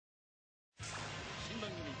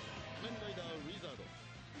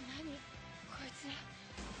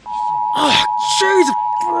Oh, Jesus!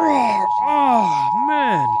 Oh,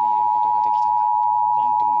 man.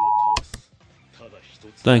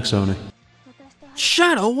 Thanks, Oni.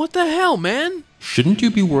 Shadow, what the hell, man? Shouldn't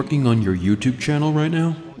you be working on your YouTube channel right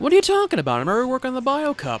now? What are you talking about? I'm already working on the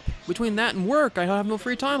Bio Cup. Between that and work, I have no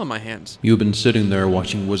free time on my hands. You've been sitting there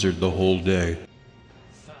watching Wizard the whole day.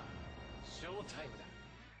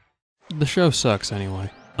 The show sucks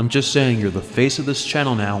anyway. I'm just saying you're the face of this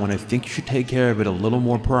channel now, and I think you should take care of it a little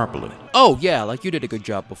more properly. Oh, yeah, like you did a good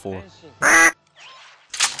job before.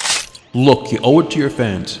 Look, you owe it to your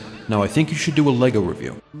fans. Now I think you should do a LEGO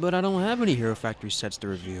review. But I don't have any Hero Factory sets to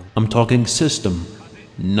review. I'm talking system,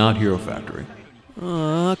 not Hero Factory.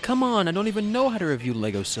 Come on, I don't even know how to review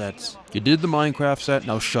LEGO sets. You did the Minecraft set,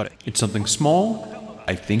 now shut it. It's something small.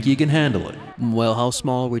 I think you can handle it. Well, how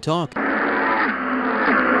small are we talking?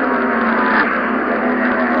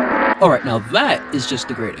 Alright, now that is just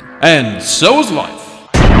degrading. And so is life.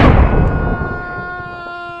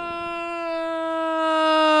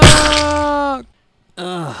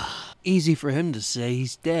 Easy for him to say,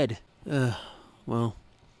 he's dead. Well,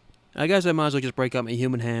 I guess I might as well just break out my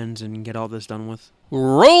human hands and get all this done with.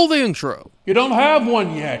 Roll the intro! You don't have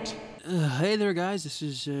one yet. Hey there guys, this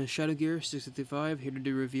is Shadow Gear 655 here to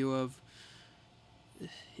do a review of...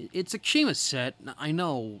 It's a Kshima set, I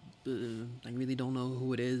know, I really don't know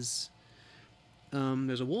who it is.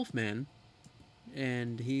 There's a Wolfman,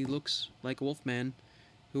 and he looks like a Wolfman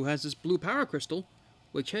who has this blue power crystal,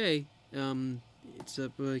 which, hey,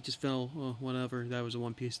 it just fell, oh, whatever, that was a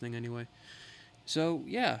One Piece thing anyway. So,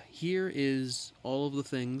 yeah, here is all of the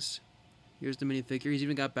things. Here's the minifigure, he's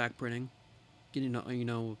even got back printing. You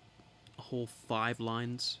know, a whole 5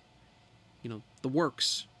 lines. You know, the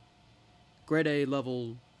works. Grade A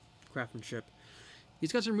level craftsmanship.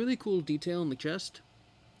 He's got some really cool detail in the chest.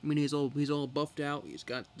 I mean, he's all buffed out. He's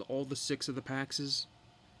got all the 6 of the Paxes,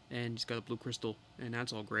 and he's got a blue crystal, and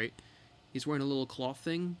that's all great. He's wearing a little cloth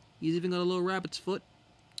thing. He's even got a little rabbit's foot.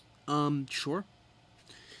 Sure.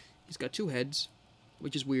 He's got 2 heads,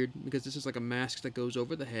 which is weird because this is like a mask that goes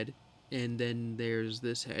over the head, and then there's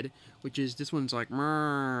this head, which is this one's like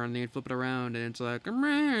and then you flip it around, and it's like well,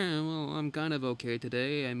 I'm kind of okay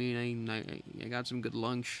today. I mean, I got some good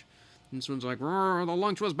lunch. And this one's like the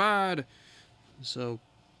lunch was bad. So.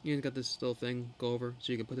 You got this little thing go over,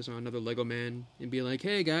 so you can put this on another Lego man and be like,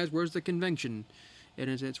 hey guys, where's the convention? And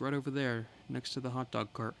it's right over there, next to the hot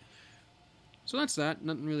dog cart. So that's that.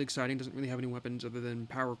 Nothing really exciting. Doesn't really have any weapons other than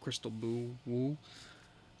power crystal boo woo.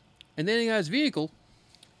 And then he has vehicle,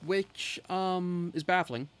 which is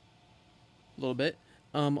baffling a little bit.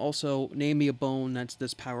 Also, name me a bone that's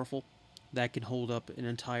this powerful that can hold up an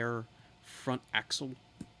entire front axle.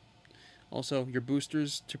 Also, your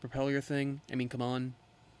boosters to propel your thing. I mean, come on.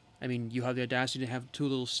 I mean, you have the audacity to have 2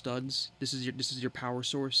 little studs. This is your power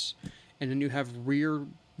source, and then you have rear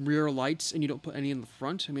lights, and you don't put any in the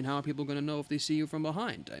front. I mean, how are people going to know if they see you from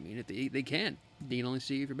behind? I mean, if they can. They can only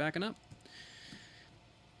see you if you're backing up.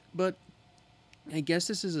 But I guess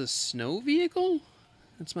this is a snow vehicle.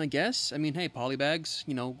 That's my guess. I mean, hey, polybags,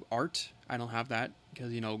 you know, art. I don't have that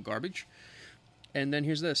because, you know, garbage. And then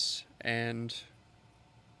here's this, and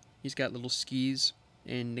he's got little skis,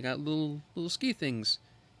 and they got little ski things.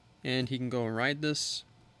 And he can go and ride this,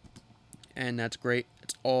 and that's great.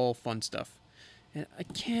 It's all fun stuff. And I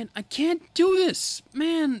can't do this,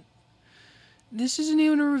 man. This isn't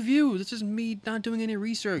even a review. This is me not doing any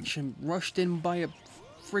research. I'm rushed in by a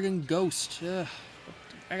friggin' ghost. I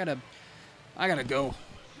gotta go.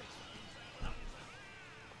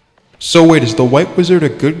 So wait, is the White Wizard a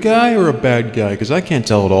good guy or a bad guy? Because I can't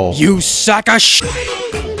tell at all. You sack of sh**!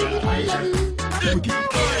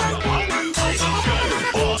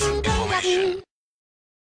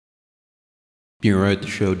 You're right, the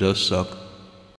show does suck.